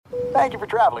Thank you for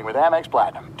traveling with Amex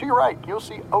Platinum. To your right, you'll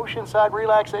see oceanside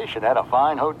relaxation at a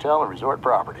fine hotel and resort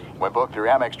property. When booked through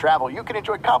Amex Travel, you can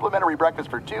enjoy complimentary breakfast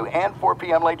for 2 and 4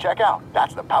 p.m. late checkout.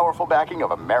 That's the powerful backing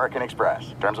of American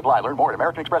Express. Terms apply. Learn more at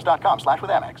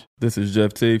americanexpress.com/withAmex. This is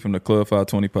Jeff T. from the Club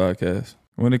 520 podcast.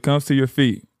 When it comes to your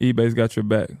feet, eBay's got your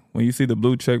back. When you see the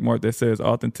blue check mark that says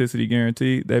authenticity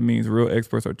guaranteed, that means real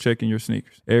experts are checking your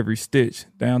sneakers. Every stitch,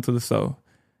 down to the sole.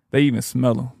 They even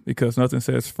smell them because nothing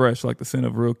says fresh like the scent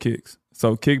of real kicks.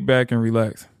 So kick back and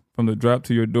relax. From the drop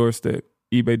to your doorstep,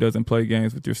 eBay doesn't play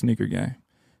games with your sneaker game.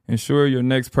 Ensure your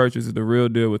next purchase is the real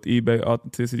deal with eBay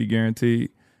Authenticity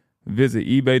Guaranteed. Visit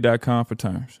ebay.com for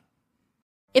terms.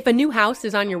 If a new house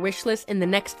is on your wish list in the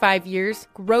next 5 years,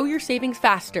 grow your savings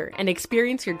faster and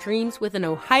experience your dreams with an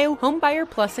Ohio Homebuyer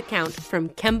Plus account from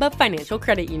Kemba Financial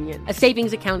Credit Union. A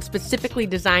savings account specifically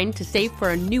designed to save for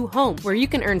a new home where you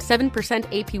can earn 7%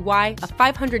 APY,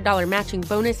 a $500 matching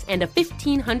bonus, and a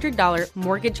 $1,500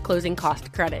 mortgage closing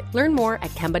cost credit. Learn more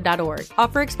at Kemba.org.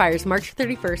 Offer expires March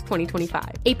 31st, 2025.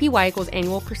 APY equals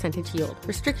annual percentage yield.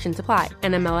 Restrictions apply.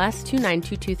 NMLS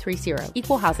 292230.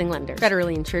 Equal housing lender.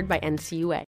 Federally insured by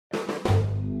NCUA.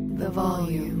 The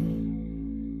volume.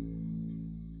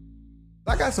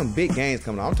 I got some big games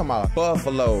coming up. I'm talking about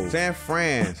Buffalo, San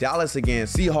Fran, Dallas again,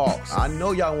 Seahawks. I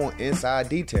know y'all want inside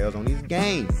details on these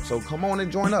games, so come on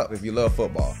and join up if you love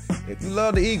football. If you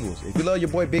love the Eagles, if you love your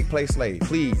boy Big Play Slade,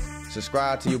 please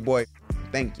subscribe to your boy.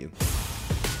 Thank you.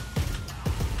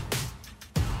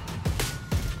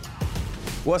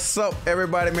 What's up,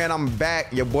 everybody, man? I'm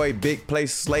back. Your boy Big Play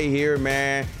Slay here,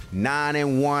 man.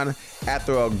 9-1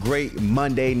 after a great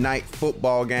Monday night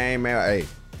football game, man. Hey,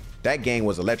 that game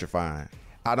was electrifying.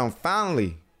 I done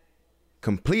finally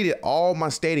completed all my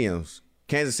stadiums.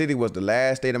 Kansas City was the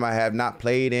last stadium I have not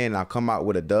played in. I'll come out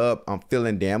with a dub. I'm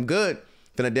feeling damn good.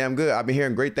 I've been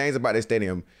hearing great things about this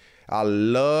stadium. I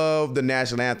love the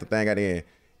national anthem thing at the end.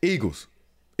 Eagles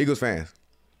fans.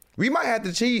 We might have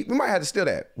to steal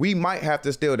that. We might have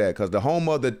to steal that because the home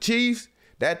of the Chiefs,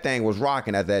 that thing was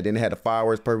rocking at that. Then they had the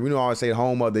fireworks. We don't always say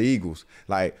home of the Eagles.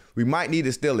 Like, we might need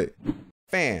to steal it.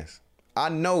 Fans, I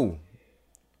know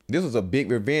this was a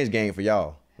big revenge game for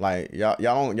y'all. Like,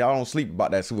 y'all don't sleep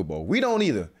about that Super Bowl. We don't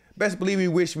either. Best believe we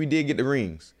wish we did get the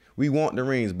rings. We want the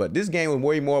rings, but this game was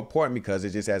way more important because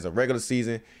it just has a regular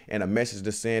season and a message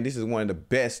to send. This is one of the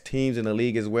best teams in the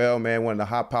league as well, man. One of the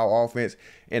high-power offense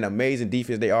and amazing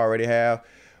defense they already have.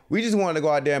 We just wanted to go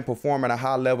out there and perform at a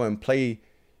high level and play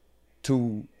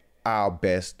to our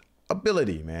best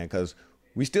ability, man, because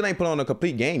we still ain't put on a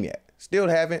complete game yet. Still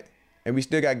haven't, and we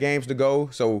still got games to go.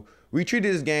 So we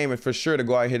treated this game as for sure to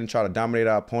go out here and try to dominate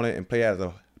our opponent and play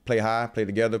high, play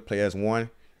together, play as one.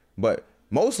 But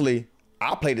mostly,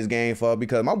 I play this game for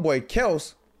because my boy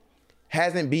Kelce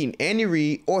hasn't beaten Andy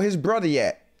Reid or his brother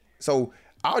yet. So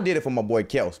I did it for my boy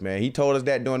Kelce, man. He told us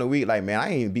that during the week, like, man, I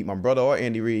ain't even beat my brother or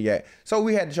Andy Reid yet. So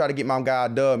we had to try to get my guy a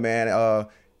dub, man.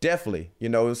 Definitely, you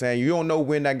know what I'm saying? You don't know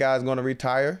when that guy's going to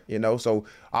retire, you know? So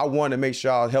I wanted to make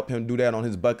sure I help him do that on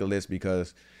his bucket list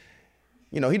because,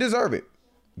 you know, he deserved it.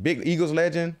 Big Eagles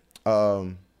legend.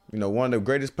 You know, one of the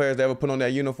greatest players to ever put on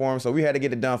that uniform. So we had to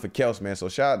get it done for Kelce, man. So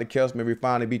shout out to Kelce, man. We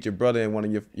finally beat your brother and one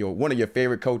of your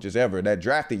favorite coaches ever that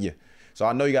drafted you. So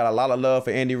I know you got a lot of love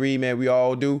for Andy Reid, man. We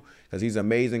all do because he's an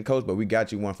amazing coach, but we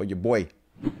got you one for your boy.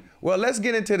 Well, let's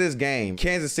get into this game.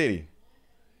 Kansas City.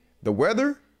 The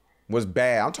weather was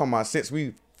bad. I'm talking about since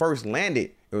we first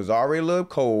landed, it was already a little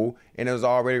cold and it was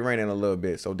already raining a little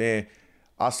bit. So then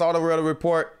I saw the weather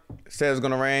report, said it was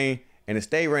going to rain. And it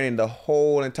stayed raining the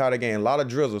whole entire game. A lot of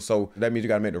drizzle. So that means you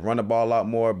got to make the run the ball a lot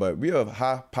more. But we have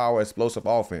high-power, explosive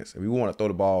offense. We want to throw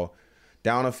the ball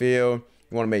down the field.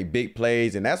 We want to make big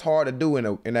plays. And that's hard to do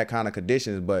in that kind of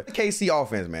conditions. But KC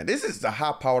offense, man, this is a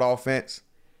high-powered offense.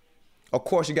 Of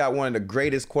course, you got one of the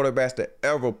greatest quarterbacks to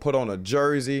ever put on a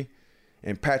jersey.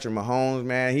 And Patrick Mahomes,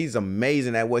 man, he's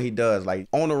amazing at what he does. Like,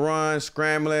 on the run,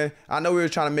 scrambling. I know we were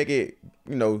trying to make it,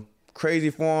 you know, crazy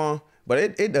for him. But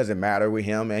it doesn't matter with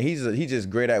him, man. He's just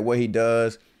great at what he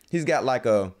does. He's got like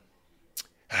a,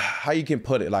 how you can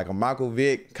put it, like a Michael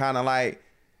Vick kind of like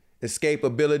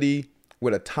escapability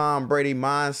with a Tom Brady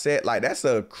mindset. Like, that's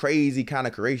a crazy kind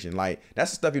of creation. Like,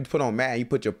 that's the stuff you put on Madden. You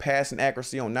put your passing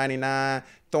accuracy on 99,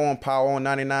 throwing power on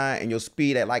 99, and your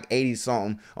speed at like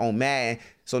 80-something on Madden.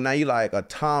 So now you like a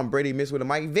Tom Brady mixed with a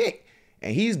Mike Vick.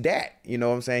 And he's that, you know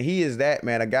what I'm saying? He is that,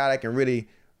 man, a guy that can really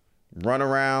run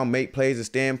around, make plays,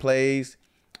 extend plays,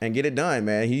 and get it done,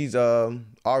 man. He's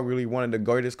arguably one of the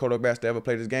greatest quarterbacks to ever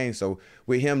play this game. So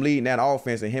with him leading that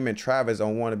offense and him and Travis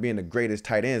on one of being the greatest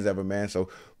tight ends ever, man. So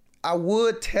I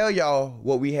would tell y'all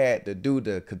what we had to do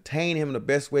to contain him the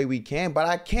best way we can, but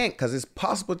I can't because it's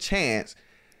possible chance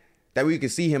that we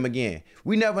could see him again.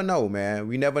 We never know, man.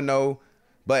 We never know.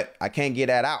 But I can't get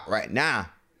that out right now.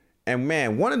 And,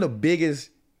 man, one of the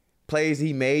biggest plays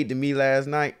he made to me last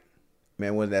night,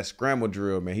 man, was that scramble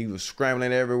drill, man. He was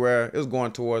scrambling everywhere. It was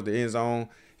going towards the end zone.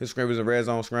 His scramble was a red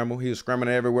zone scramble. He was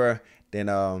scrambling everywhere.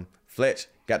 Then Fletch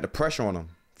got the pressure on him.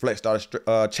 Fletch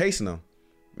started chasing him,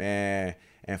 man.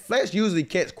 And Fletch usually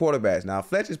catch quarterbacks. Now,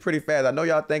 Fletch is pretty fast. I know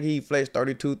y'all think Fletch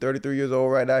 32, 33 years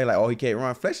old right now. He's like, oh, he can't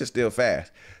run. Fletch is still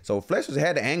fast. So Fletch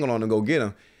had the angle on him to go get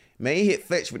him. Man, he hit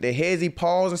Fletch with the heads he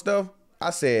paused and stuff.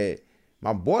 I said,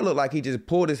 my boy looked like he just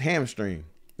pulled his hamstring.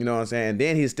 You know what I'm saying? And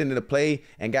then he extended the play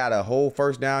and got a whole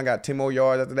first down, got 10 more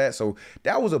yards after that. So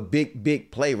that was a big, big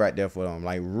play right there for them.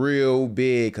 Like, real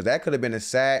big. Because that could have been a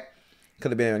sack. Could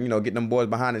have been, getting them boys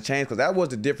behind the chains, because that was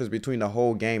the difference between the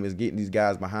whole game, is getting these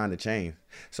guys behind the chains.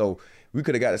 So we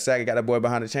could have got a sack and got that boy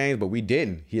behind the chains, but we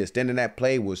didn't. He extending that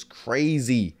play was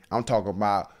crazy. I'm talking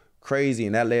about crazy,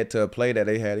 and that led to a play that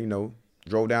they had,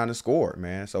 drove down and scored,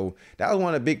 man. So that was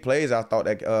one of the big plays I thought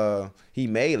that he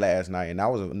made last night, and that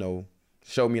was,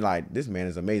 showed me like, this man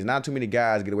is amazing. Not too many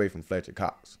guys get away from Fletcher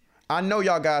Cox. I know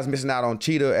y'all guys missing out on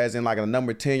Cheetah as in like a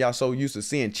number 10. Y'all so used to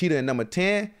seeing Cheetah in number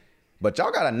 10. But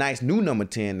y'all got a nice new number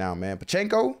 10 now, man.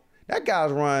 Pachenko, that guy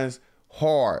runs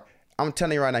hard. I'm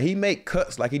telling you right now, he make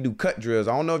cuts like he do cut drills.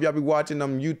 I don't know if y'all be watching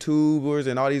them YouTubers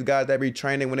and all these guys that be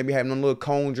training when they be having them little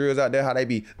cone drills out there, how they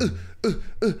be,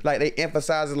 like they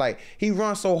emphasize it, like he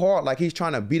runs so hard like he's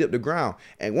trying to beat up the ground.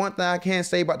 And one thing I can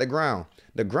say about the ground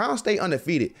stay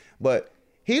undefeated, but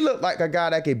he looked like a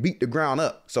guy that can beat the ground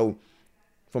up. So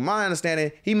from my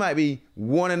understanding, he might be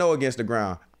 1-0 against the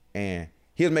ground. And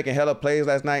he was making hella plays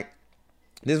last night.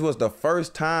 This was the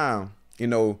first time,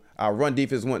 our run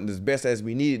defense wasn't as best as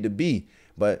we needed to be.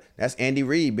 But that's Andy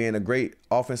Reid being a great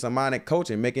offensive-minded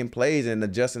coach and making plays and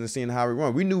adjusting and seeing how we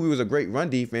run. We knew we was a great run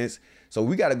defense, so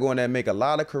we got to go in there and make a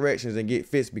lot of corrections and get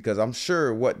fits, because I'm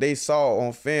sure what they saw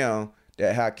on film,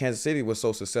 that how Kansas City was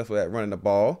so successful at running the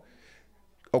ball,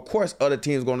 of course other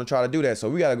teams going to try to do that.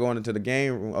 So we got to go into the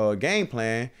game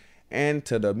plan and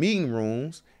to the meeting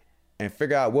rooms and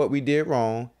figure out what we did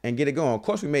wrong and get it going. Of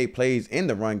course, we made plays in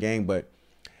the run game, but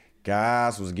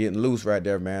guys was getting loose right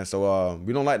there, man. So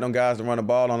we don't like them guys to run the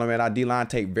ball on them, and our D-line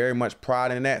take very much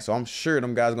pride in that. So I'm sure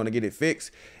them guys are going to get it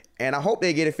fixed. And I hope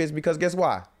they get it fixed, because guess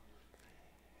why?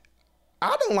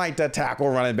 I don't like to tackle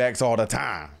running backs all the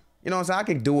time. You know what I'm saying? I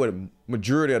can do it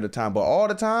majority of the time, but all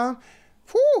the time,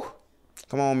 whew.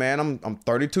 Come on, man. I'm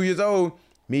 32 years old.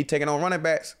 Me taking on running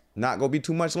backs, not going to be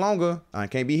too much longer. I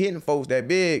can't be hitting folks that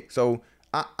big. So,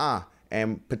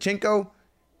 And Pachenko,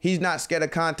 he's not scared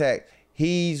of contact.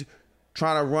 He's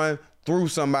trying to run through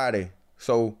somebody.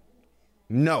 So,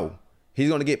 no. He's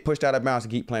going to get pushed out of bounds to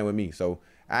keep playing with me. So,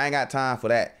 I ain't got time for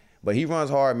that. But he runs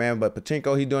hard, man. But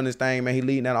Pachenko, he's doing his thing, man. He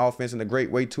leading that offense in a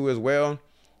great way, too, as well.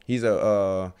 He's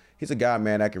a guy,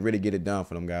 man, that can really get it done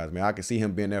for them guys, man. I can see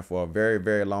him being there for a very,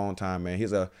 very long time, man.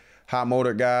 He's a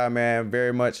hot-motored guy, man,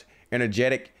 very much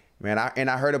energetic. Man,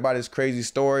 I heard about his crazy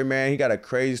story, man. He got a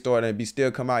crazy story, and be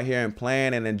still come out here and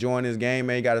playing and enjoying his game,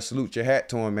 man. You got to salute your hat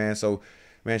to him, man. So,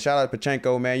 man, shout out to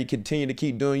Pachenko, man. You continue to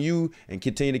keep doing you and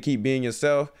continue to keep being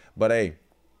yourself. But, hey,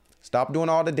 stop doing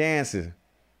all the dances.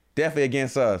 Definitely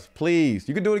against us, please.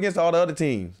 You can do it against all the other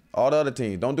teams.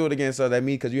 Don't do it against us. That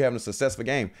means because you're having a successful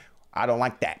game. I don't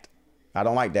like that.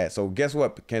 So, guess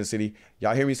what, Kansas City?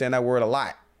 Y'all hear me saying that word a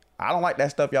lot. I don't like that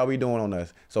stuff y'all be doing on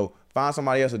us. So, find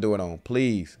somebody else to do it on,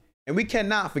 please. And we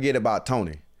cannot forget about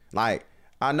Tony. Like,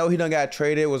 I know he done got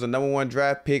traded. Was a #1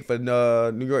 draft pick for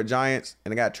the New York Giants.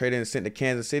 And it got traded and sent to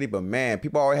Kansas City. But, man,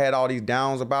 people always had all these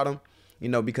downs about him.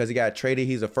 Because he got traded.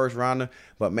 He's a first rounder.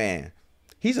 But, man,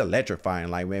 he's electrifying.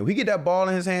 Like, man, we get that ball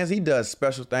in his hands, he does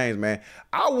special things, man.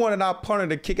 I wanted our punter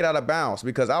to kick it out of bounds,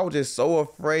 because I was just so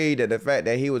afraid of the fact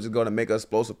that he was just going to make an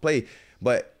explosive play.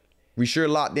 But we sure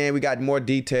locked in. We got more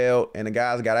detailed, and the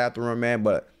guys got after him, man.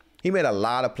 But he made a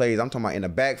lot of plays. I'm talking about in the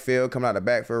backfield, coming out of the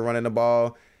backfield, running the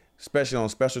ball, especially on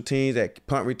special teams at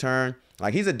punt return.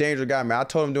 Like, he's a dangerous guy, man. I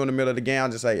told him during the middle of the game, I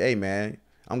was just like, hey, man,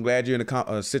 I'm glad you're in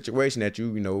a situation that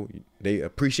they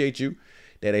appreciate you,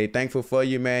 that they thankful for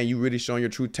you, man. You really showing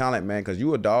your true talent, man, because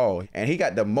you a dog. And he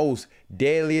got the most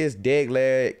deadliest dead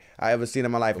leg I ever seen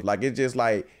in my life. Like, it's just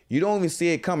like, you don't even see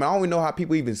it coming. I don't even know how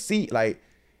people even see, like,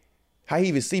 how he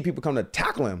even see people come to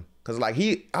tackle him. Because, like,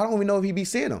 I don't even know if he be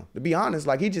seeing them, to be honest.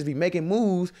 Like, he just be making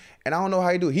moves, and I don't know how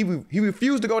he do it. He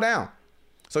refused to go down.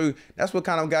 So that's what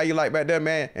kind of guy you like back there,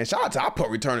 man. And shout out to our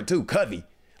punt returner, too, Covey.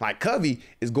 Like, Covey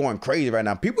is going crazy right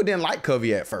now. People didn't like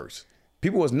Covey at first.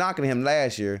 People was knocking him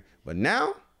last year, but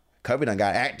now Covey done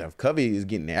got active. Covey is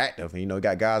getting active. And,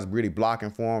 got guys really blocking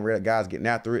for him, guys getting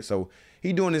after it. So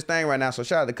he doing his thing right now. So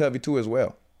shout out to Covey too as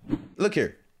well. look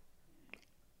here.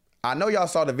 I know y'all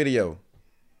saw the video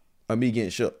of me getting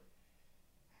shook.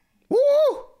 Woo!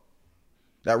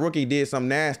 That rookie did something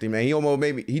nasty, man.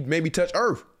 He made me touch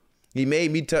earth. He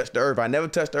made me touch the earth. I never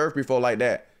touched the earth before like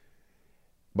that.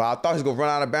 But I thought he was gonna run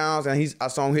out of bounds, and I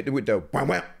saw him hit it with the wham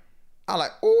wham. I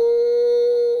like,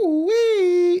 ooh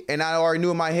wee, and I already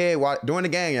knew in my head during the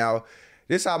game, y'all.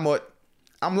 This how much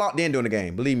I'm locked in during the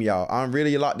game. Believe me, y'all. I'm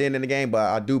really locked in the game, but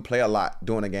I do play a lot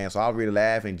during the game, so I really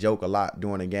laugh and joke a lot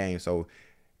during the game. So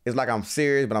it's like I'm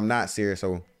serious, but I'm not serious.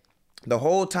 So the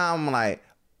whole time I'm like,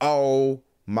 oh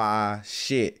my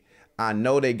shit. I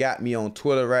know they got me on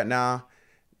Twitter right now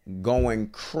going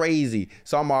crazy.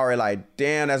 So I'm already like,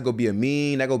 damn, that's gonna be a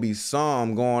meme. That's gonna be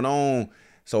some going on.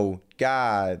 So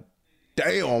God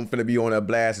damn, I'm finna be on that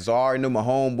blast. So I already knew my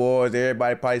homeboys,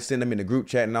 everybody probably send them in the group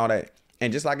chat and all that.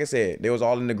 And just like I said, they was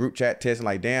all in the group chat testing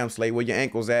like, damn, Slay, where your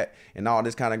ankles at? And all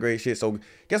this kind of great shit. So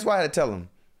guess what I had to tell them?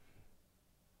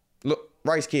 Look,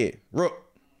 Rice Kid, Rook,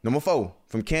 number 4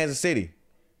 from Kansas City.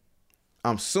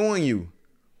 I'm suing you.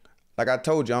 Like I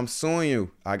told you, I'm suing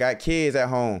you. I got kids at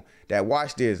home that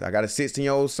watch this. I got a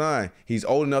 16-year-old son. He's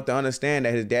old enough to understand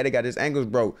that his daddy got his ankles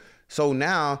broke. So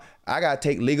now I got to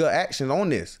take legal action on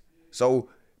this. So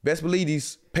best believe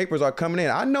these papers are coming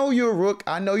in. I know you're a rook.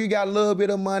 I know you got a little bit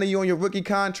of money on your rookie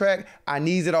contract. I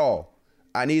needs it all.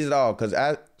 I needs it all because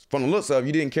from the looks of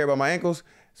you didn't care about my ankles,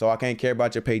 so I can't care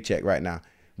about your paycheck right now.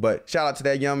 But shout out to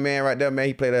that young man right there, man.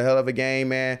 He played a hell of a game,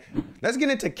 man. Let's get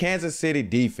into Kansas City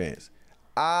defense.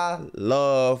 I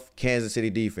love Kansas City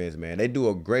defense, man. They do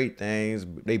a great things.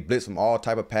 They blitz from all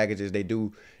type of packages. They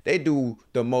do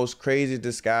the most craziest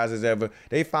disguises ever.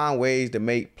 They find ways to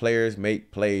make players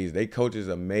make plays. They coach is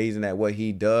amazing at what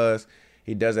he does.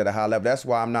 He does it at a high level. That's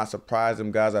why I'm not surprised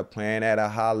them guys are playing at a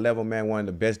high level, man. One of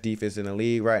the best defense in the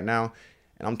league right now.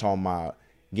 And I'm talking about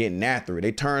getting after it.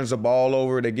 They turns the ball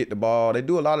over. They get the ball. They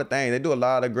do a lot of things. They do a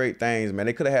lot of great things, man.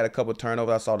 They could have had a couple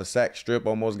turnovers. I saw the sack strip,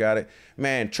 almost got it.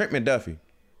 Man, Trent McDuffie,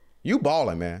 you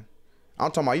balling, man.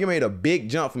 I'm talking about you made a big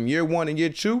jump from year 1 and year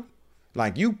 2.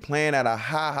 Like you playing at a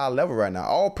high level right now.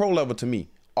 All pro level to me.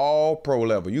 All pro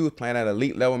level. You was playing at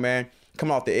elite level, man.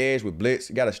 Coming off the edge with blitz.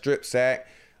 You got a strip sack.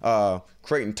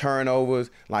 Creating turnovers.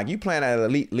 Like you playing at an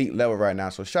elite level right now.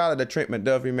 So shout out to Trent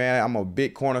McDuffie, man. I'm a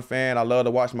big corner fan. I love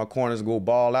to watch my corners go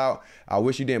ball out. I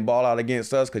wish you didn't ball out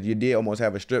against us because you did almost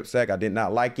have a strip sack. I did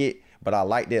not like it, but I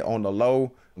liked it on the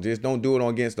low. Just don't do it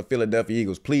against the Philadelphia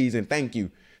Eagles, please and thank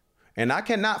you. And I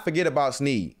cannot forget about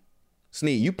Snead.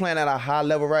 Snead, you playing at a high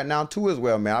level right now too as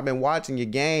well, man. I've been watching your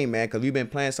game, man, because we've been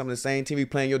playing some of the same team. We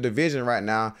playing your division right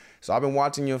now. So I've been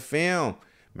watching your film.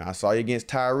 Man, I saw you against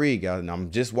Tyreek, and I'm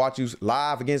just watching you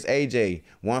live against AJ,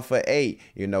 1 for 8.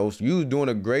 You know, so you doing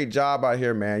a great job out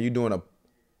here, man. You doing a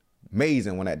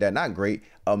amazing one at that. Not great,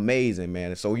 amazing,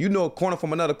 man. So you know a corner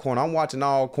from another corner. I'm watching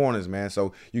all corners, man.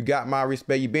 So you got my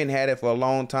respect. You've been had it for a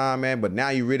long time, man. But now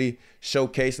you really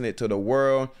showcasing it to the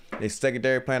world. They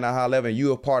secondary playing at a high level, and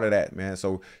you a part of that, man.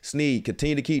 So Snead,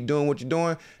 continue to keep doing what you're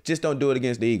doing. Just don't do it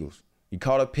against the Eagles. You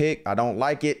caught a pick. I don't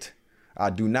like it. I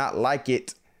do not like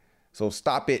it. So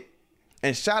stop it.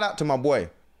 And shout out to my boy,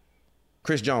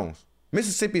 Chris Jones.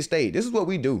 Mississippi State. This is what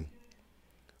we do.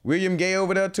 William Gay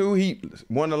over there too. He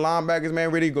one of the linebackers,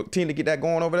 man, really team to get that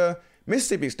going over there.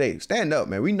 Mississippi State, stand up,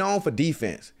 man. We known for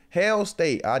defense. Hell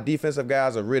State, our defensive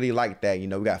guys are really like that. You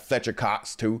know, we got Fletcher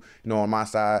Cox too, you know, on my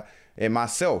side, and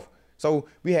myself. So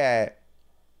we had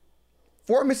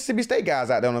 4 Mississippi State guys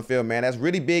out there on the field, man. That's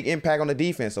really big impact on the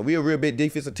defense. So we a real big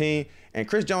defensive team. And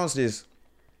Chris Jones is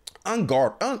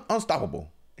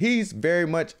unstoppable. He's very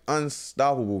much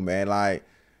unstoppable, man. Like,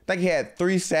 I think he had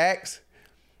 3 sacks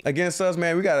against us,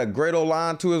 man. We got a great old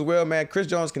line too as well, man. Chris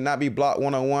Jones cannot be blocked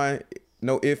one-on-one.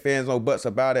 No ifs, ands, no buts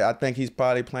about it. I think he's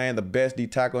probably playing the best D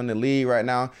tackle in the league right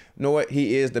now. You know what?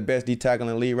 He is the best D tackle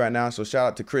in the league right now. So shout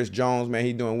out to Chris Jones, man.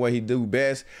 He's doing what he do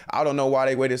best. I don't know why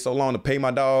they waited so long to pay my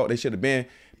dog. They should have been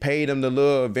paid him the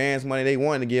little advance money they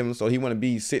wanted to give him, so he wouldn't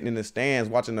be sitting in the stands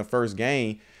watching the first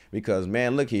game. Because,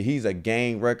 man, look here, he's a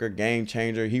game wrecker, game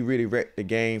changer. He really wrecked the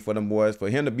game for them boys. For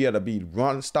him to be able to be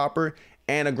run stopper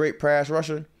and a great pass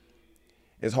rusher,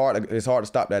 it's hard to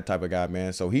stop that type of guy,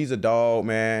 man. So he's a dog,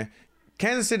 man.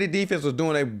 Kansas City defense was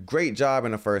doing a great job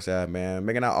in the first half, man.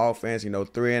 Making our offense,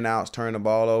 3 and outs, turning the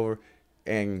ball over.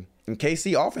 And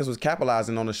KC offense was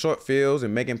capitalizing on the short fields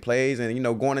and making plays and,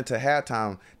 going into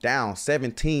halftime down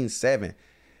 17-7.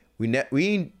 We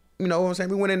you know what I'm saying?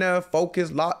 We went in there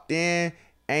focused, locked in,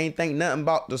 ain't think nothing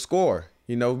about the score.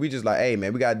 We just like, hey,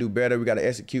 man, we got to do better. We got to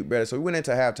execute better. So we went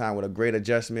into halftime with a great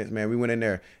adjustment, man. We went in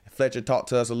there. Fletcher talked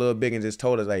to us a little bit and just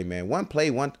told us, hey, man, one play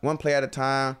at a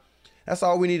time. That's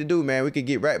all we need to do, man. We could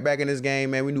get right back in this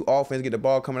game, man. We knew offense, get the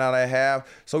ball coming out at half.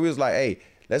 So we was like, hey,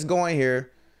 let's go in here,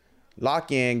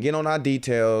 lock in, get on our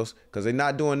details, because they're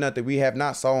not doing nothing we have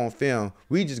not saw on film.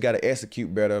 We just got to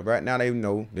execute better. Right now, they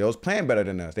know they was playing better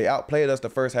than us. They outplayed us the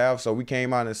first half, so we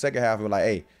came out in the second half and were like,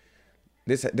 hey,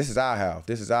 this is our half.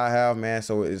 This is our half, man.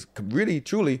 So it's really,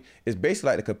 truly, it's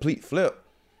basically like the complete flip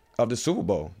of the Super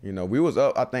Bowl. You know, we was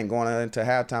up, I think, going into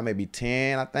halftime, maybe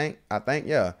 10, I think,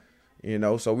 yeah. You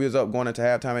know, so we was up going into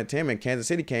halftime at 10, and Kansas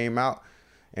City came out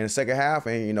in the second half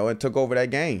and, you know, it took over that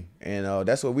game. And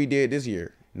that's what we did this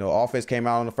year. You know, offense came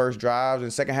out on the first drives in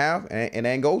the second half and it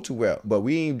didn't go too well. But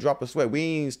we ain't drop a sweat. We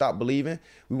ain't stopped believing.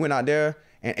 We went out there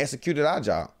and executed our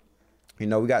job. You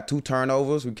know, we got 2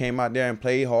 turnovers. We came out there and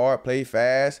played hard, played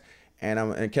fast,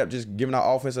 and kept just giving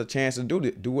our offense a chance to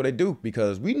do what they do,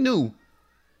 because we knew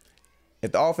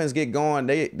if the offense get going,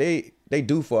 they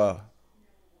do for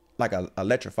like a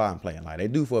electrifying play. Like they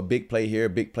do for a big play here,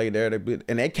 big play there,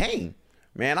 and they came.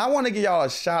 Man, I want to give y'all a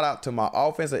shout out to my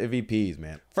offensive MVPs,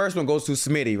 man. First one goes to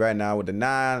Smitty right now with the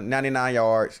 99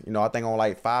 yards. You know, I think on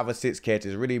like 5 or 6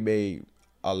 catches. Really made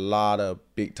a lot of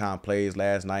big time plays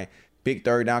last night. Big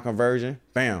third down conversion.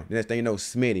 Bam. The next thing you know,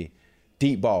 Smitty.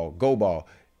 Deep ball, go ball.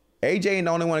 AJ ain't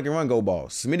the only one that can run go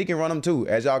balls. Smitty can run them too,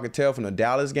 as y'all can tell from the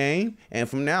Dallas game and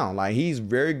from now. Like, he's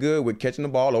very good with catching the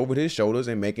ball over his shoulders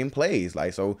and making plays.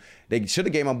 Like, so they should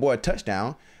have gave my boy a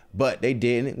touchdown, but they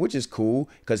didn't, which is cool,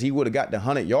 because he would have got the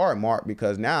 100-yard mark,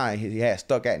 because now he had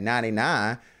stuck at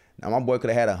 99. Now my boy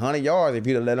could have had 100 yards if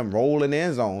he'd have let him roll in the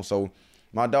end zone. So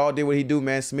my dog did what he do,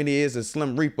 man. Smitty is a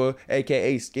Slim Reaper,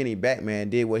 a.k.a. Skinny Batman,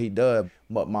 did what he does.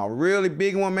 But my really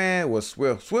big one, man, was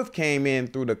Swift. Swift came in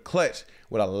through the clutch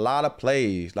with a lot of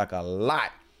plays, like a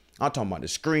lot. I'm talking about the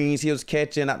screens he was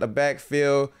catching out the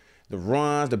backfield, the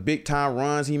runs, the big-time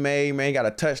runs he made, man. He got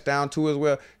a touchdown, too, as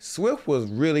well. Swift was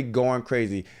really going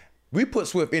crazy. We put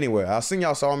Swift anywhere. I seen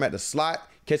y'all saw him at the slot,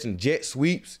 catching jet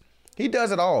sweeps. He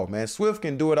does it all, man. Swift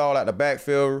can do it all at the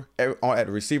backfield, at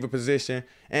the receiver position,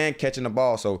 and catching the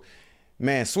ball. So,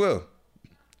 man, Swift,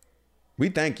 we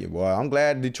thank you, boy. I'm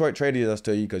glad Detroit traded us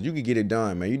to you, because you could get it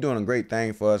done, man. You're doing a great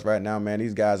thing for us right now, man.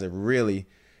 These guys are really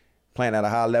playing at a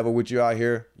high level with you out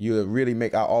here. You really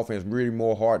make our offense really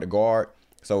more hard to guard.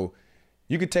 So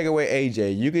you could take away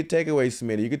AJ. You could take away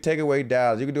Smitty. You could take away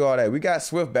Dallas. You could do all that. We got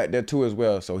Swift back there, too, as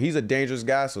well. So he's a dangerous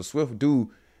guy. So Swift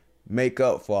do make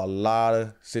up for a lot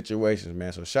of situations,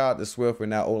 man. So shout out to Swift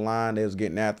and that O-line. They was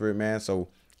getting after it, man. So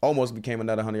almost became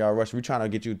another 100-yard rush. We're trying to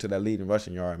get you to that leading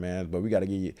rushing yard, man. But we got to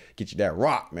get you that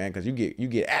rock, man, because you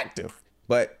get active.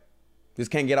 But this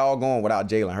can't get all going without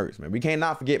Jalen Hurts, man. We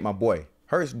cannot forget my boy.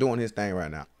 Hurts doing his thing right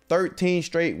now. 13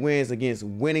 straight wins against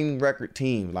winning record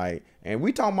teams. Like, and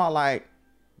we talking about like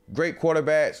great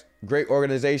quarterbacks, great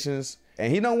organizations,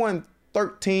 and he done won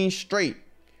 13 straight.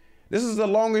 This is the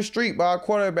longest streak by a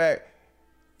quarterback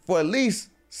for at least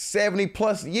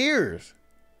 70+ years.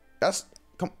 That's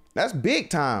big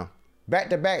time.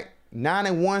 Back-to-back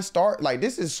 9-1 start. Like,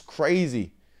 this is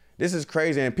crazy. This is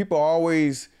crazy. And people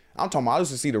always, I'm talking about, I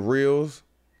used to see the reels.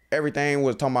 Everything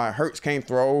was talking about Hurts can't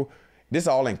throw. This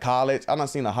all in college. I done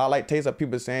seen the highlight tapes of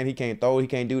people saying he can't throw, he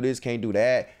can't do this, can't do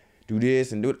that, do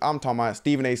this and do it. I'm talking about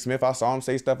Stephen A. Smith. I saw him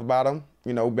say stuff about him,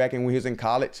 you know, back when he was in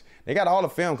college. They got all the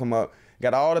film come up.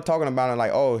 Got all the talking about it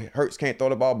like, oh, Hurts can't throw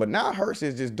the ball. But now Hurts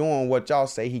is just doing what y'all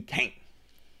say he can't.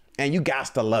 And you got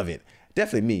to love it.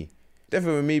 Definitely me.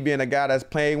 Definitely me being a guy that's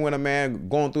playing with him, man,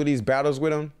 going through these battles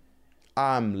with him.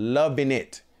 I'm loving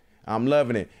it. I'm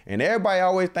loving it. And everybody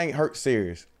always think Hurts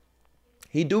serious.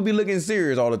 He do be looking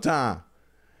serious all the time.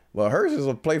 But Hurts is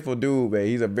a playful dude, man.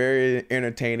 He's a very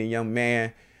entertaining young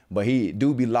man. But he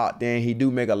do be locked in. He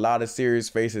do make a lot of serious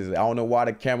faces. I don't know why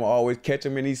the camera always catch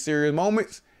him in these serious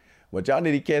moments. But y'all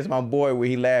need to catch my boy when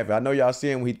he laughing. I know y'all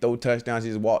see him when he throw touchdowns. He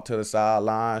just walk to the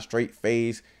sideline, straight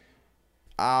face.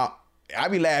 I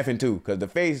be laughing too, because the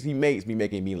face he makes be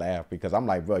making me laugh, because I'm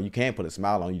like, bro, you can't put a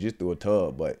smile on. You just threw a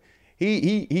tub. But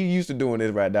he used to doing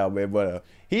this right now, man. But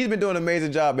he's been doing an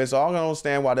amazing job, man. So I don't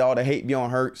understand why all the hate be on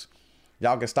Hurts.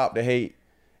 Y'all can stop the hate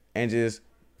and just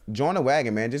join the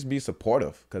wagon, man. Just be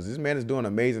supportive, because this man is doing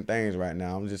amazing things right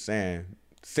now. I'm just saying,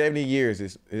 70 years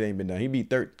it ain't been done. He beat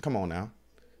 30. Come on now.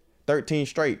 13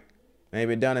 straight. It ain't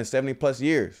been done in 70+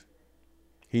 years.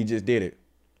 He just did it.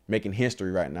 Making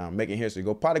history right now. Making history.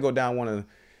 Probably go down one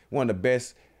of the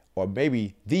best, or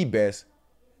maybe the best,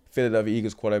 Philadelphia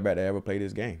Eagles quarterback that ever played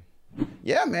this game.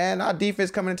 Yeah, man. Our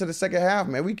defense coming into the second half,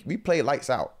 man. We played lights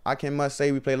out. I must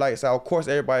say we played lights out. Of course,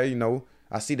 everybody, you know,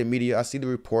 I see the media, I see the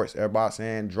reports, everybody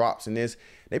saying drops and this.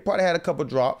 They probably had a couple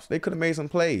drops. They could have made some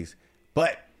plays.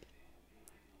 But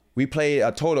we played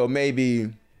a total of maybe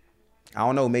I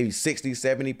don't know, maybe 60,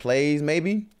 70 plays,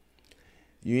 maybe.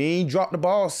 You ain't dropped the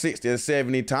ball 60 or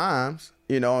 70 times.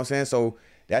 You know what I'm saying? So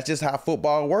that's just how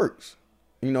football works.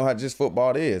 You know how just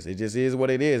football is. It just is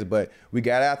what it is. But we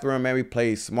got after him, man. We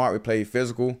played smart. We played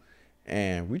physical.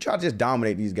 And we tried to just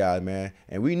dominate these guys, man.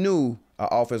 And we knew our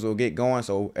offense would get going.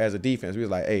 So as a defense, we was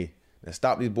like, hey, let's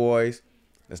stop these boys.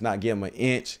 Let's not give them an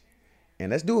inch. And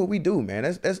let's do what we do, man.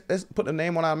 Let's put the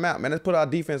name on our map, man. Let's put our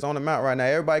defense on the map right now.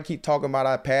 Everybody keep talking about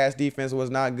our pass defense was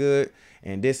not good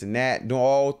and this and that, doing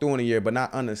all through in the year, but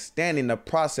not understanding the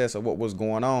process of what was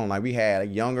going on. Like we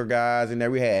had younger guys in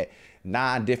there. We had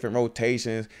 9 different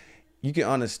rotations. You can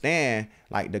understand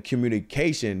like the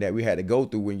communication that we had to go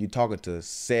through when you're talking to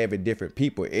 7 different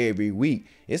people every week.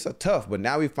 It's a tough, but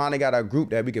now we finally got our group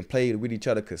that we can play with each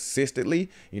other consistently.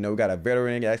 You know, we got a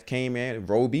veteran that came in,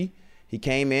 Roby. He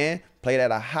came in, played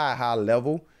at a high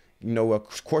level. You know,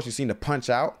 of course, you seen the punch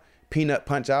out, peanut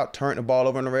punch out, turned the ball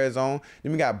over in the red zone.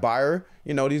 Then we got Byer.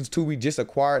 You know, these 2 we just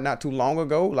acquired not too long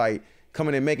ago, like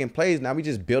coming and making plays. Now we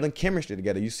just building chemistry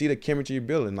together. You see the chemistry you're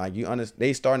building. Like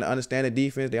they starting to understand the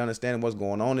defense. They understand what's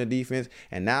going on in the defense.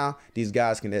 And now these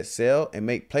guys can excel and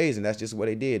make plays, and that's just what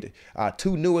they did. Our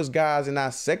 2 newest guys in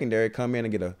our secondary come in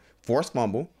and get a forced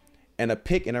fumble and a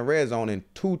pick in the red zone in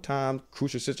 2 times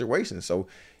crucial situations. So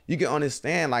you can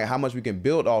understand like how much we can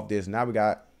build off this. Now we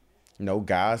got, you know,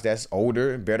 guys that's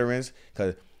older and veterans.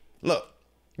 Because look,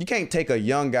 you can't take a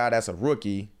young guy that's a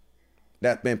rookie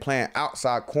that's been playing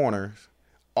outside corners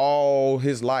all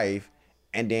his life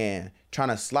and then trying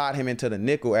to slide him into the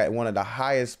nickel at one of the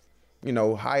highest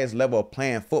level of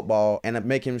playing football and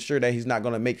make him sure that he's not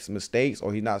going to make some mistakes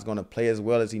or he's not going to play as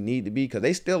well as he need to be, because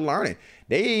they still learning.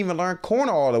 They didn't even learn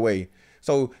corner all the way.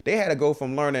 So they had to go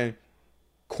from learning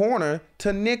corner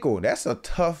to nickel. That's a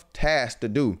tough task to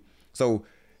do. So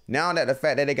now that the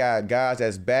fact that they got guys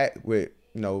that's back with,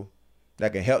 you know,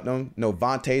 that can help them. You know,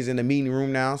 Vontae's in the meeting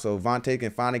room now, so Vontae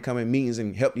can finally come in meetings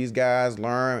and help these guys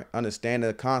learn, understand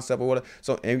the concept or whatever.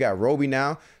 So, and we got Roby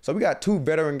now. So we got 2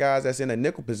 veteran guys that's in the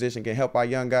nickel position can help our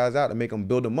young guys out and make them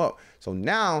build them up. So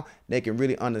now they can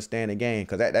really understand the game,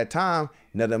 because at that time,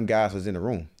 none of them guys was in the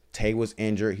room. Tay was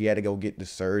injured. He had to go get the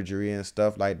surgery and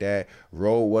stuff like that.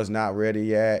 Robe was not ready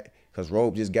yet because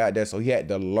Robe just got there, so he had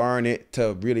to learn it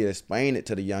to really explain it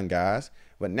to the young guys.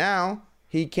 But now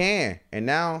he can, and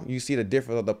now you see the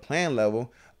difference of the playing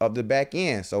level of the back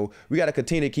end. So we got to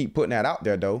continue to keep putting that out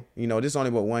there, though. You know, this is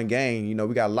only but 1 game. You know,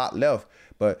 we got a lot left,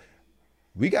 but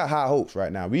we got high hopes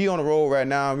right now. We on the road right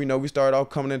now. You know, we started off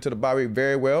coming into the bye week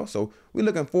very well, so we're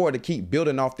looking forward to keep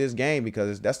building off this game,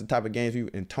 because that's the type of games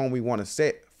and tone we want to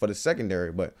set for the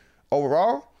secondary. But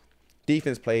overall,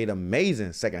 defense played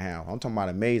amazing second half. I'm talking about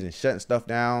amazing, shutting stuff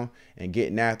down and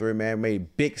getting after it, man.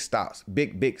 Made big stops,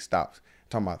 big stops.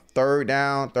 I'm talking about 3rd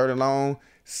down, 3rd and long,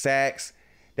 sacks.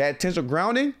 That intentional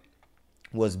grounding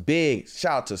was big.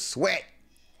 Shout out to Sweat.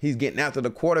 He's getting after the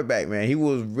quarterback, man. He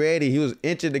was ready. He was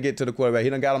itching to get to the quarterback. He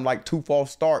done got him like 2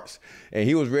 false starts, and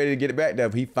he was ready to get it back there.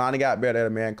 But he finally got better at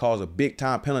it, man. Caused a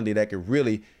big-time penalty that could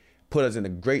really put us in a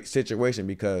great situation,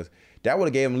 because that would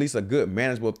have gave him at least a good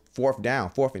manageable 4th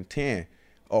down, 4th and 10,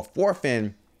 or 4th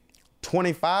and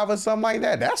 25 or something like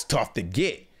that. That's tough to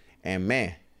get. And,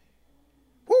 man,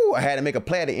 I had to make a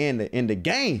play at the end in the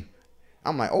game.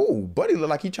 I'm like, oh, buddy looked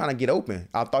like he trying to get open.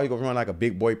 I thought he was going to run like a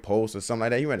big boy post or something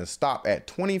like that. He ran a stop at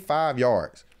 25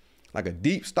 yards, like a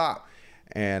deep stop.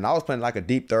 And I was playing like a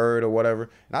deep third or whatever.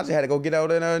 And I just had to go get out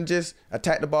there and just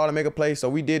attack the ball and make a play. So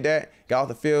we did that, got off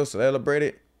the field,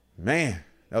 celebrated. Man,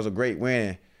 that was a great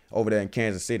win over there in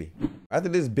Kansas City. After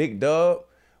this big dub,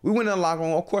 we went in the locker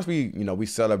room. Of course, we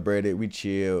celebrated, we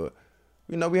chilled.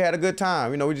 You know, we had a good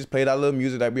time. You know, we just played our little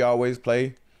music that we always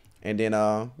play. And then,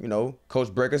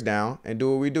 coach break us down and do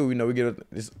what we do. You know, we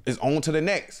it's on to the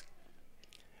next.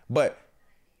 But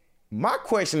my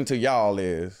question to y'all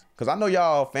is, because I know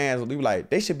y'all fans will be like,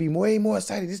 they should be way more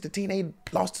excited. This is the team they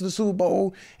lost to the Super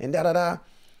Bowl and da-da-da.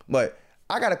 But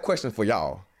I got a question for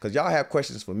y'all, because y'all have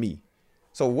questions for me.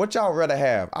 So what y'all rather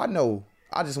have? I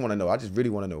just want to know. I just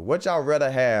really want to know. What y'all rather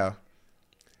have?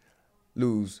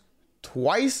 Lose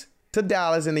twice to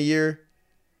Dallas in a year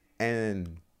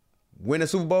and win a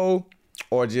Super Bowl,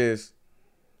 or just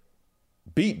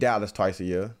beat Dallas twice a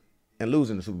year and lose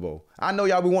in the Super Bowl? I know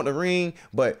y'all be wanting the ring,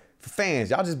 but for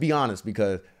fans, y'all just be honest,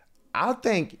 because I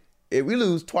think if we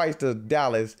lose twice to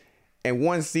Dallas in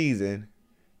 1 season,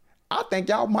 I think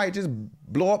y'all might just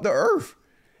blow up the earth.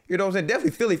 You know what I'm saying?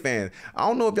 Definitely Philly fans. I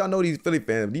don't know if y'all know these Philly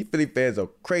fans. These Philly fans are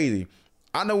crazy.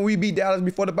 I know when we beat Dallas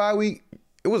before the bye week,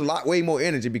 it was a lot way more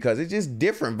energy, because it's just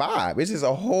different vibe. It's just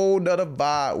a whole nother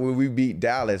vibe when we beat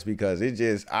Dallas, because it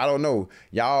just, I don't know.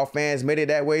 Y'all fans made it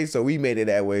that way, so we made it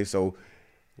that way. So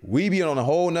we be on a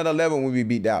whole nother level when we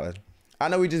beat Dallas. I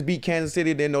know we just beat Kansas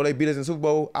City, didn't know they beat us in Super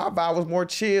Bowl. Our vibe was more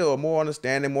chill, more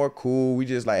understanding, more cool. We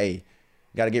just like, hey,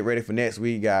 got to get ready for next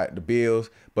week. Got the Bills.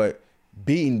 But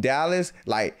beating Dallas,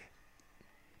 like,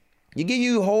 you give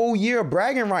you a whole year of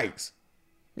bragging rights.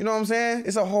 You know what I'm saying?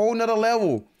 It's a whole nother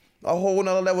level. A whole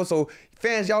nother level. So,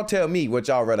 fans, y'all tell me what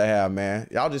y'all rather have, man.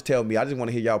 Y'all just tell me. I just want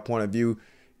to hear y'all point of view.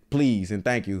 Please and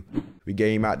thank you. We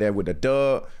game out there with the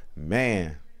dub.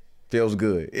 Man, feels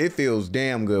good. It feels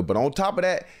damn good. But on top of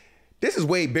that, this is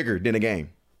way bigger than a game.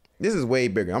 This is way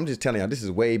bigger. I'm just telling y'all, this is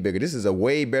way bigger. This is a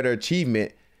way better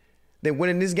achievement than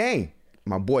winning this game.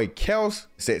 My boy Kelce,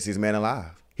 sexiest man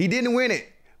alive. He didn't win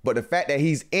it, but the fact that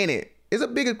he's in it is a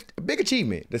big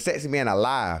achievement. The sexy man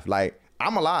alive. Like,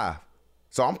 I'm alive.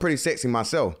 So I'm pretty sexy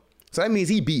myself. So that means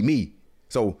he beat me.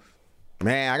 So,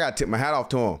 man, I got to tip my hat off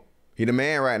to him. He the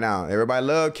man right now. Everybody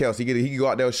love Kelce. He can go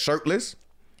out there shirtless,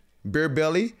 beer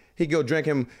belly. He can go drink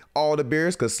him all the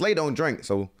beers because Slay don't drink.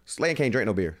 So Slay can't drink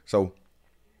no beer. So,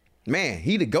 man,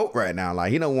 he the GOAT right now.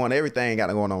 Like, he done won everything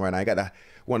got going on right now. He got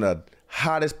one of the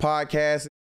hottest podcasts.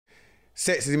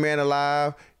 Sexiest man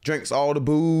alive. Drinks all the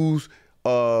booze.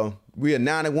 We a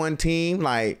 9-1 team.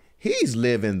 Like, he's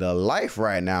living the life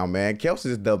right now, man. Kelce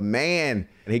is the man.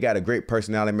 And he got a great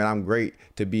personality, man. I'm great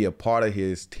to be a part of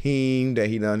his team that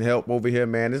he done help over here,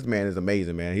 man. This man is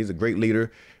amazing, man. He's a great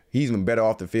leader. He's even better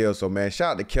off the field. So, man,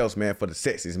 shout out to Kelce, man, for the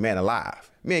sexiest man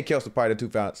alive. Me and Kelce are probably the two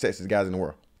sexiest guys in the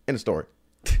world. End of story.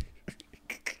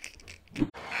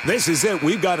 This is it.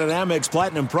 We've got an Amex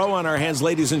Platinum Pro on our hands,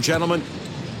 ladies and gentlemen.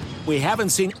 We haven't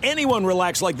seen anyone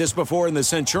relax like this before in the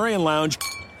Centurion Lounge.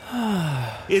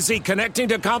 Is he connecting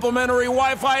to complimentary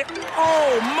Wi-Fi?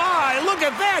 Oh, my. Look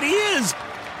at that. He is.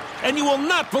 And you will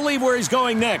not believe where he's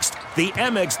going next. The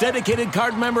Amex dedicated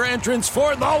card member entrance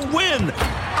for the win.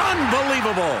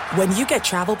 Unbelievable. When you get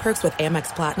travel perks with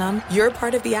Amex Platinum, you're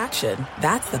part of the action.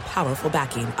 That's the powerful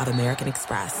backing of American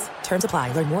Express. Terms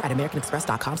apply. Learn more at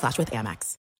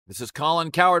americanexpress.com/withAmex. This is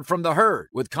Colin Cowherd from The Herd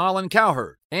with Colin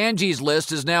Cowherd. Angie's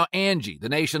List is now Angie, the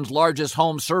nation's largest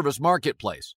home service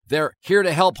marketplace. They're here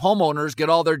to help homeowners get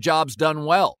all their jobs done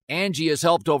well. Angie has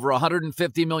helped over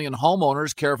 150 million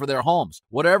homeowners care for their homes.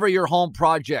 Whatever your home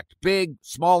project, big,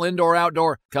 small, indoor,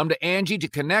 outdoor, come to Angie to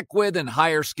connect with and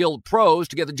hire skilled pros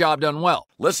to get the job done well.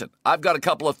 Listen, I've got a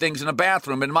couple of things in a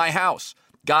bathroom in my house.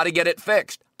 Got to get it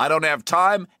fixed. I don't have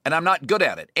time, and I'm not good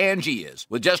at it. Angie is.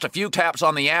 With just a few taps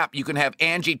on the app, you can have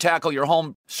Angie tackle your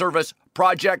home service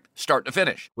project start to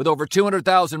finish. With over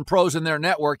 200,000 pros in their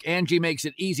network, Angie makes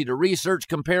it easy to research,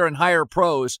 compare, and hire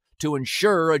pros to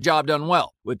ensure a job done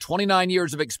well. With 29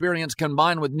 years of experience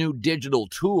combined with new digital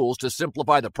tools to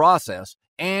simplify the process,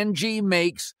 Angie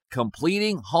makes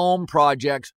completing home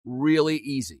projects really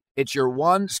easy. It's your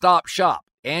one-stop shop.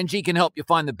 Angie can help you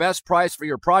find the best price for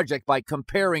your project by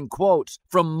comparing quotes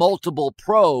from multiple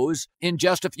pros in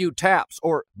just a few taps,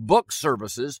 or book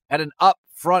services at an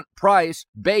upfront price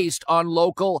based on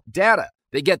local data.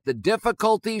 They get the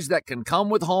difficulties that can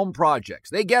come with home projects.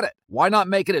 They get it. Why not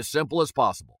make it as simple as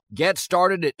possible? Get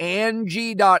started at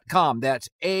Angie.com. That's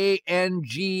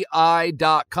ANGI.com,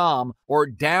 or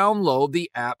download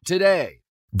the app today.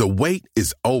 The wait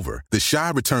is over. The Chi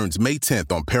returns May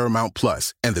 10th on Paramount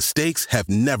Plus, and the stakes have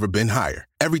never been higher.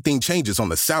 Everything changes on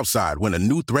the South Side when a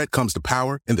new threat comes to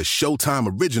power in the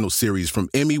Showtime original series from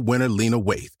Emmy winner Lena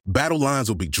Waithe. Battle lines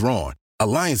will be drawn,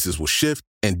 alliances will shift,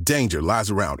 and danger lies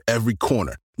around every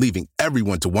corner, leaving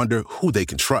everyone to wonder who they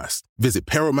can trust. Visit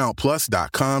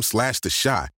ParamountPlus.com/The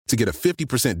Chi to get a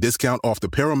 50% discount off the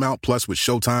Paramount Plus with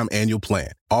Showtime annual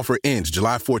plan. Offer ends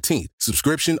July 14th.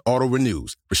 Subscription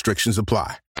auto-renews. Restrictions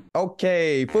apply.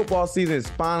 Okay, football season is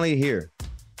finally here.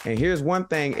 And here's one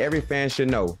thing every fan should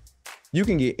know. You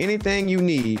can get anything you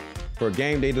need for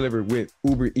game day delivery with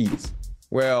Uber Eats.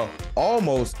 Well,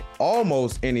 almost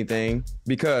anything,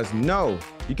 because no,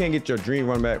 you can't get your dream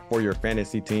running back for your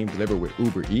fantasy team delivered with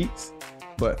Uber Eats.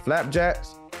 But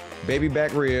flapjacks, baby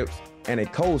back ribs, and a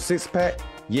cold 6-pack,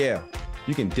 yeah,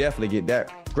 you can definitely get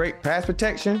that. Great pass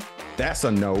protection, that's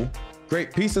a no.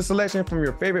 Great pizza selection from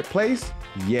your favorite place,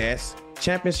 yes.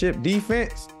 Championship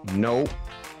defense, no.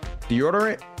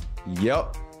 Deodorant,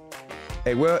 yup.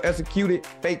 A well-executed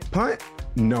fake punt,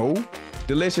 no.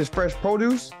 Delicious fresh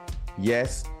produce,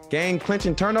 yes.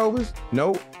 Game-clinching turnovers,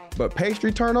 no. But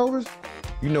pastry turnovers,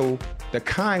 you know, the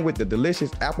kind with the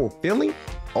delicious apple filling,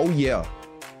 oh yeah.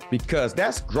 Because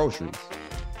that's groceries.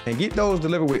 And get those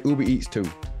delivered with Uber Eats too,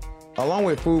 along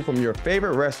with food from your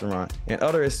favorite restaurant and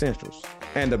other essentials.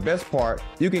 And the best part,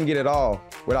 you can get it all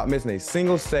without missing a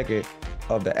single second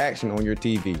of the action on your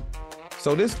TV.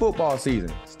 So this football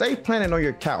season, stay planted on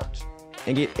your couch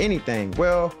and get anything,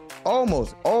 well,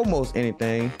 almost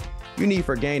anything you need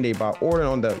for game day by ordering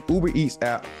on the Uber Eats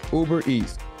app. Uber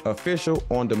Eats, official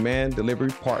on-demand delivery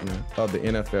partner of the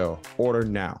NFL. Order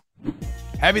now.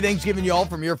 Happy Thanksgiving, y'all,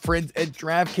 from your friends at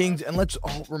DraftKings. And let's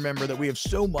all remember that we have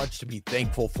so much to be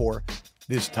thankful for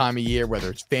this time of year, whether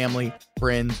it's family,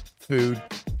 friends, food,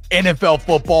 NFL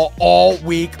football all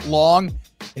week long.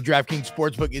 And DraftKings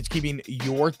Sportsbook is keeping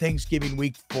your Thanksgiving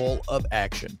week full of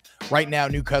action. Right now,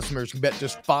 new customers can bet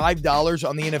just $5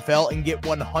 on the NFL and get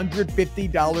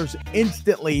 $150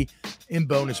 instantly in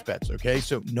bonus bets, okay?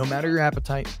 So no matter your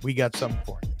appetite, we got something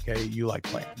for you, okay? You like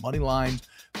playing money lines,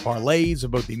 parlays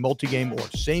of both the multi-game or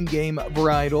same-game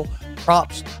varietal,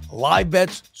 props, live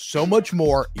bets, so much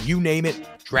more. You name it,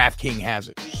 DraftKings has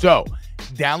it. So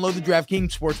download the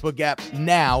DraftKings Sportsbook app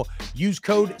now. Use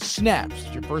code SNAPS.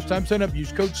 It's your first time sign up.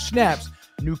 Use code SNAPS.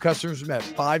 New customers bet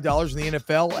 $5 in the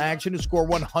NFL action to score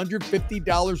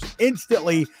 $150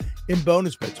 instantly in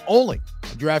bonus bets. Only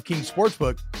on DraftKings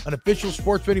Sportsbook, an official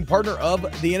sports betting partner of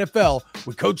the NFL.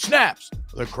 With code SNAPS,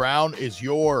 the crown is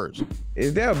yours.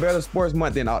 Is there a better sports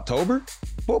month than October?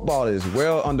 Football is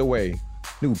well underway.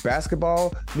 New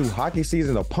basketball, new hockey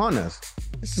season upon us.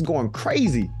 This is going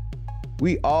crazy.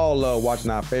 We all love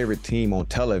watching our favorite team on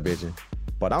television,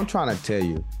 but I'm trying to tell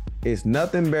you, it's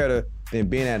nothing better than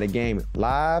being at a game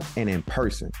live and in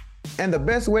person. And the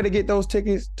best way to get those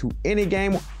tickets to any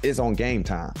game is on Game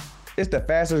Time. It's the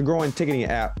fastest growing ticketing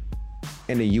app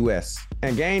in the US.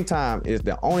 And Game Time is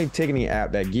the only ticketing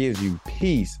app that gives you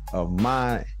peace of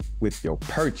mind with your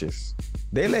purchase.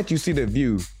 They let you see the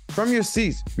view from your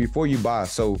seats before you buy,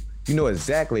 so you know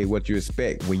exactly what you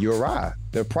expect when you arrive.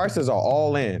 The prices are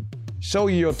all in. Show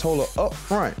you your total up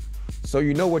front so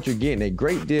you know what you're getting, a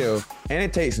great deal, and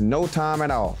it takes no time at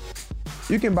all.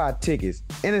 You can buy tickets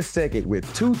in a second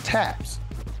with 2 taps.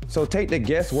 So take the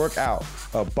guesswork out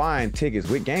of buying tickets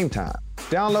with Game Time.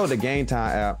 Download the Game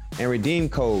Time app and redeem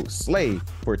code SLAY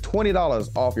for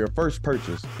 $20 off your first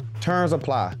purchase. Terms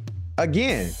apply.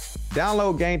 Again,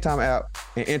 download Game Time app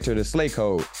and enter the SLAY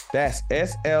code. That's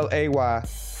SLAY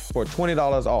for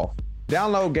 $20 off.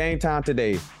 Download Game Time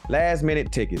today. Last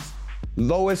minute tickets.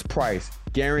 Lowest price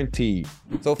guaranteed.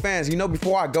 So fans,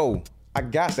 before I go, I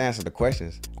got to answer the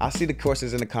questions. I see the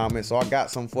questions in the comments, so I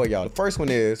got some for y'all. The first one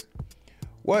is,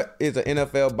 what is the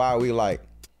NFL bye week like?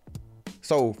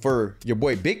 So for your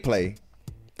boy Big Play,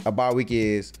 a bye week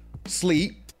is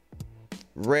sleep,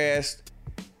 rest,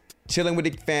 chilling with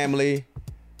the family,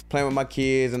 playing with my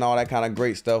kids and all that kind of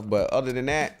great stuff. But other than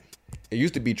that, it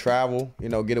used to be travel,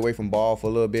 get away from ball for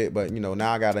a little bit. But,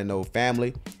 now I got to know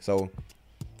family. So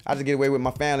I just get away with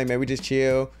my family, man. We just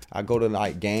chill. I go to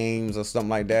like games or something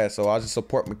like that. So I just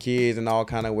support my kids in all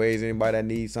kind of ways. Anybody that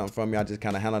needs something from me, I just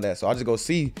kind of handle that. So I just go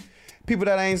see people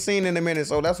that I ain't seen in a minute.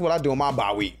 So that's what I do on my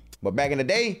bye week. But back in the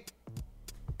day,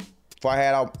 before I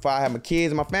had my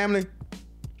kids and my family,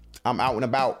 I'm out and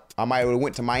about. I might have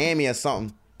went to Miami or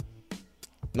something.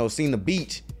 Seen the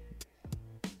beach.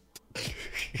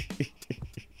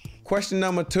 Question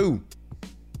number 2.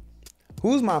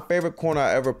 Who's my favorite corner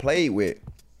I ever played with?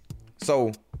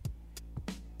 So,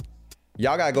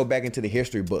 y'all got to go back into the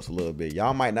history books a little bit.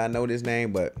 Y'all might not know this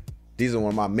name, but these are one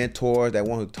of my mentors, that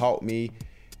one who taught me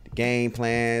the game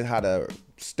plans, how to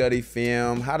study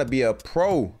film, how to be a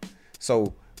pro.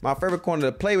 So, my favorite corner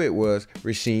to play with was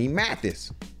Rasheem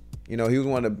Mathis. He was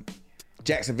one of the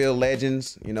Jacksonville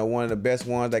legends, one of the best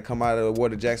ones that come out of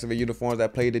the Jacksonville uniforms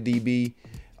that played the DB.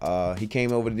 He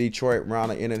came over to Detroit around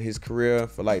the end of his career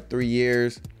for like 3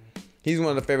 years. He's one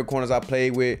of the favorite corners I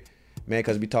played with, man,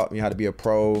 because he taught me how to be a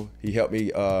pro. He helped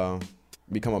me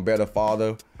become a better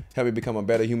father, helped me become a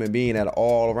better human being at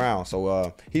all around.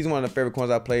 So he's one of the favorite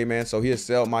corners I played, man. So he'll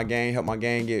sell my game, help my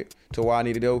game get to where I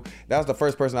need to go. That was the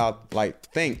first person I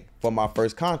thank for my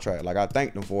first contract. I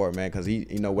thanked him for it, man, because he,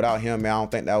 without him, man, I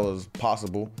don't think that was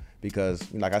possible.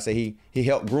 Because, like I said, he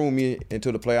helped groom me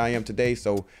into the player I am today.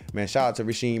 So, man, shout out to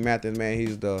Rasheem Mathis, man.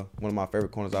 He's one of my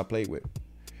favorite corners I played with.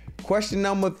 Question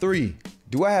number 3.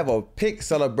 Do I have a pick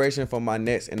celebration for my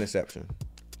next interception?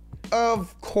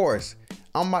 Of course.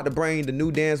 I'm about to bring the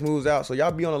new dance moves out. So,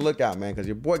 y'all be on the lookout, man, because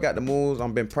your boy got the moves.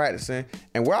 I've been practicing.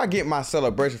 And where I get my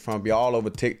celebration from be all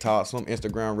over TikTok, some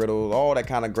Instagram riddles, all that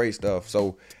kind of great stuff.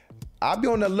 So, I'll be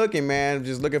on the looking, man,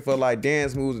 just looking for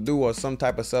dance moves to do or some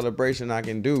type of celebration I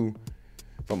can do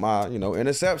for my,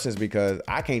 interceptions, because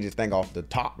I can't just think off the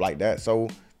top like that. So,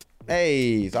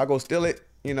 hey, so I go steal it,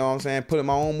 put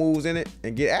my own moves in it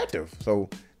and get active. So,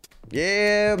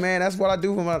 yeah, man, that's what I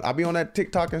do. I be on that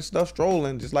TikTok and stuff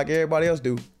strolling just like everybody else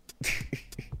do.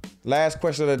 Last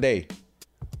question of the day.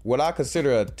 Would I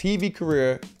consider a TV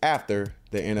career after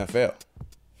the NFL?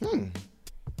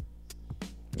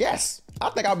 Yes. I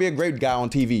think I'll be a great guy on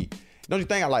TV. Don't you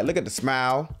think? I like, look at the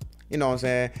smile. You know what I'm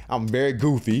saying? I'm very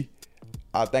goofy.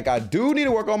 I think I do need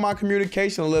to work on my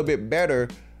communication a little bit better,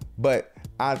 but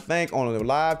I think on a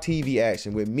live TV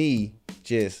action with me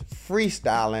just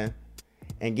freestyling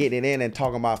and getting it in and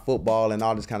talking about football and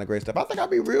all this kind of great stuff, I think I'll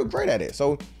be real great at it.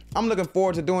 So I'm looking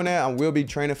forward to doing that. I will be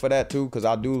training for that too, because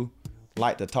I do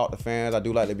like to talk to fans. I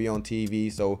do like to be on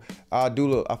TV. So I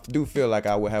do feel like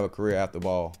I will have a career after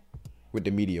ball with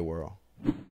the media world.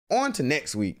 On to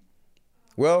next week.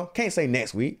 Well, can't say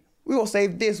next week. We will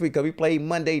save this week because we played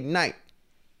Monday night.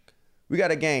 We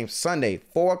got a game Sunday,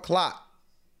 4 o'clock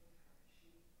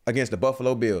against the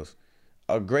Buffalo Bills.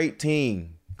 A great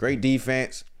team, great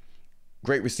defense,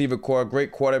 great receiver core,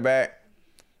 great quarterback.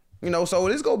 You know, so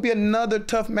this is going to be another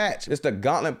tough match. It's the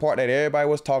gauntlet part that everybody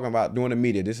was talking about doing the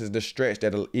media. This is the stretch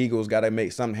that the Eagles got to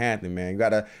make something happen, man.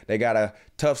 They got a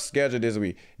tough schedule this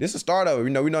week. This is the start of it. You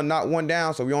know, we done knocked one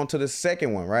down, so we're on to the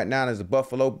second one. Right now, there's the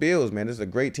Buffalo Bills, man. This is a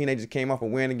great team. They just came off a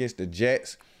win against the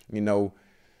Jets. You know,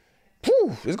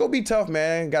 it's going to be tough,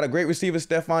 man. Got a great receiver,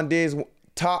 Stephon Diggs.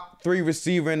 Top 3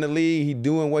 receiver in the league. He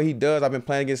doing what he does. I've been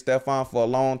playing against Stephon for a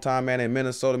long time, man. In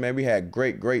Minnesota, man, we had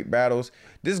great battles.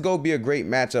 This is going to be a great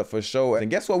matchup for sure. And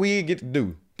guess what we get to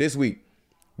do this week?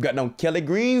 We got no Kelly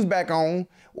Greens back on.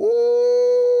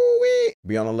 Ooh-wee.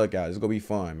 Be on the lookout. It's going to be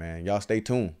fun, man. Y'all stay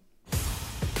tuned.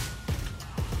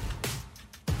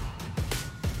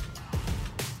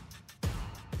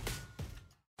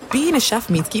 Being a chef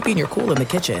means keeping your cool in the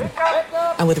kitchen.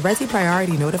 And with Resi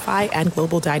Priority Notify and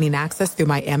Global Dining Access through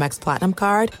my Amex Platinum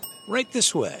card, Right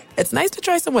this way. it's nice to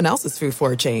try someone else's food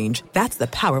for a change. That's the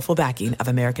powerful backing of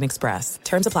American Express.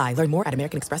 Terms apply. Learn more at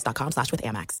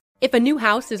americanexpress.com/withAmex. If a new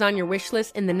house is on your wish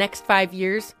list in the next 5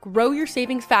 years, grow your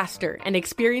savings faster and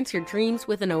experience your dreams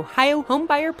with an Ohio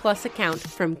Homebuyer Plus account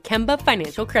from Kemba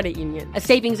Financial Credit Union. A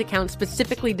savings account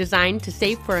specifically designed to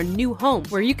save for a new home,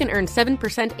 where you can earn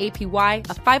 7% APY,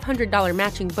 a $500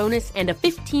 matching bonus, and a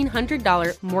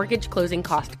 $1,500 mortgage closing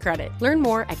cost credit. Learn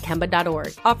more at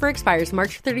Kemba.org. Offer expires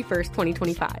March 31st,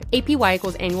 2025. APY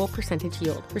equals annual percentage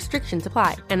yield. Restrictions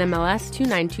apply. NMLS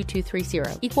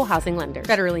 292230. Equal housing lender.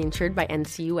 Federally insured by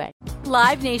NCUA.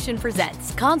 Live Nation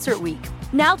presents Concert Week.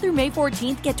 Now through May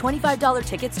 14th, get $25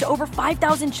 tickets to over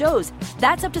 5,000 shows.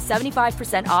 That's up to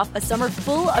 75% off a summer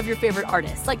full of your favorite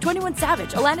artists like 21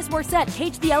 Savage, Alanis Morissette,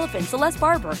 Cage the Elephant, Celeste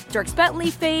Barber, Dierks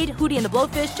Bentley, Fade, Hootie and the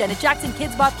Blowfish, Janet Jackson,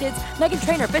 Kids Bop Kids, Meghan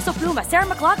Trainor, Bissell Pluma, Sarah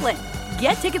McLachlan.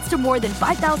 Get tickets to more than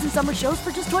 5,000 summer shows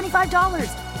for just $25.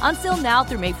 Until now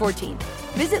through May 14th.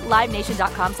 Visit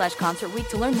LiveNation.com/Concert Week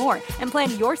to learn more and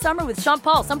plan your summer with Sean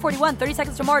Paul, Sum 41, 30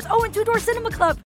 Seconds to Mars, and Two Door Cinema Club.